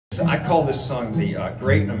I call this song the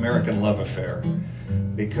Great American Love Affair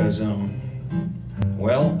because,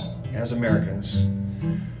 well, as Americans,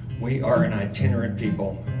 we are an itinerant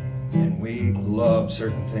people and we love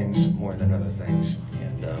certain things more than other things.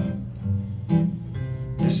 And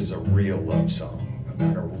this is a real love song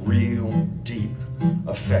about a real, deep,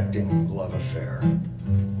 affecting love affair.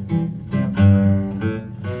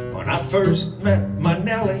 When I first met my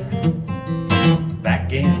Nellie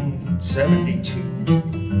back in '72,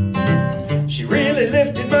 she really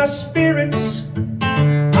lifted my spirits.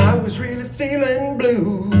 I was really feeling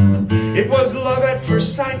blue. It was love at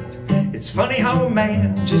first sight. It's funny how a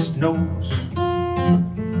man just knows.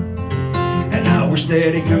 And now we're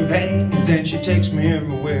steady companions, and she takes me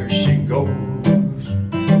everywhere she goes.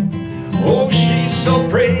 Oh, she's so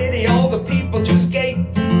pretty, all the people just gape.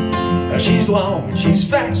 She's long and she's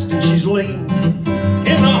fast and she's lean.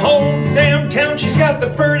 In the whole damn town she's got the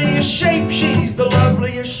prettiest shape. She's the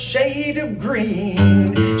loveliest shade of green.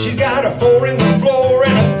 She's got a 4 in the floor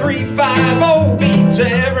and a 3-5-0. Beats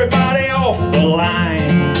everybody off the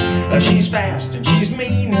line. She's fast and she's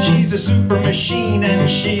mean and she's a super machine, and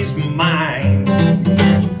she's mine.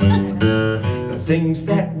 The things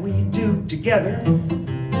that we do together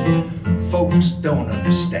folks don't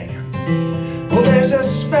understand. Well, there's a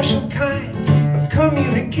special kind of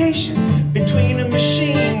communication between a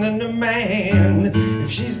machine and a man. If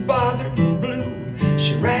she's bothered and blue,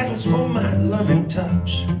 she rattles for my loving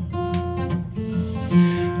touch.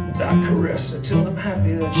 And I caress her till I'm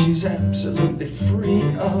happy that she's absolutely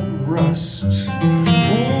free of rust.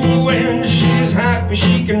 Ooh, when she's happy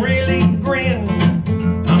she can really grin.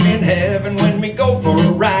 I'm in heaven when we go for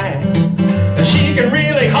a ride. And she can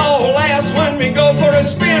really haul ass when we go for a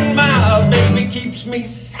spin. My baby keeps me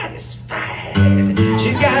satisfied.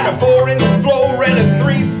 She's got a 4 in the floor and a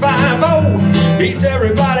 3-5-0. Beats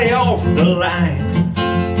everybody off the line.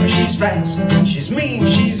 She's fast, she's mean,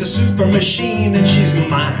 she's a super machine, and she's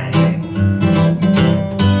mine.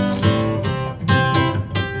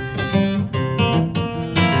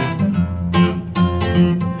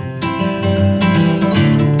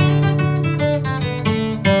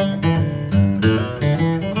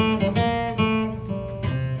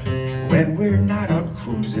 When we're not out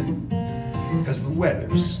cruising, cause the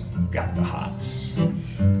weather's got the hots,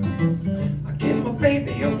 I give my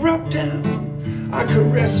baby a rub down, I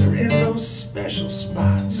caress her in those special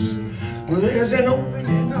spots. Well, there's an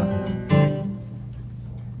opening up,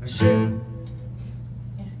 a shake.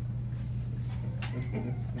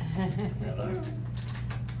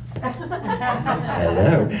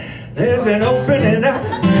 Hello. There's an opening up,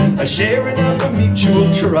 a sharing of a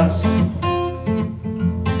mutual trust.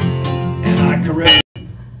 I caress.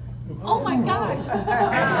 Oh my gosh!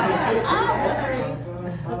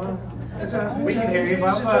 We can hear you.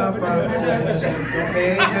 Don't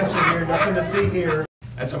pay any attention here. Nothing to see here.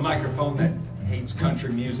 That's a microphone that hates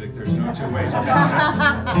country music. There's no two ways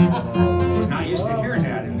about it. He's not used to hearing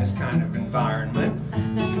that in this kind of environment.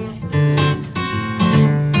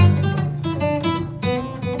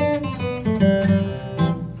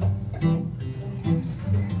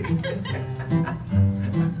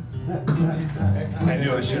 I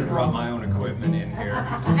knew I should have brought my own equipment in here.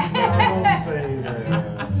 Don't say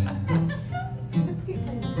that.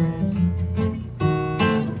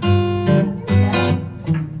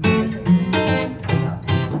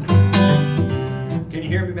 Can you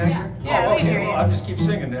hear me back here? Yeah, oh, we can okay. hear Well, you. I'll just keep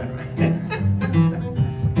singing then.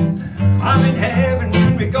 I'm in heaven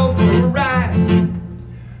when we go for a ride.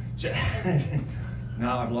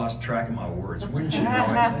 Now I've lost track of my words. Wouldn't you know it?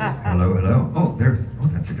 Hello, hello. Oh,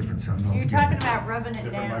 that's a different sound. You're talking about rubbing it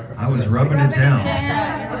down. I was rubbing it down.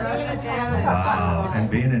 Rub it down. Wow, and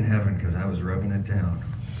being in heaven because I was rubbing it down.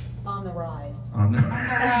 On the ride. On the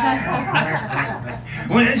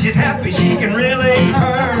when she's happy, she can really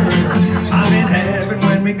purr. I'm in heaven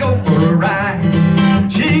when we go for a ride.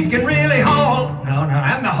 She can really haul. No,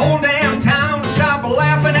 and the whole damn town will stop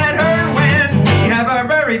laughing at her when we have our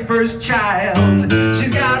very first child.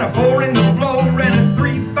 She's got a 4 in the floor and a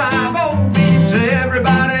 3-5-0. Beats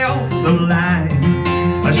everybody off the line.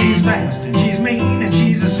 She's fast and she's mean and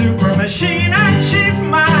she's a super machine, and she's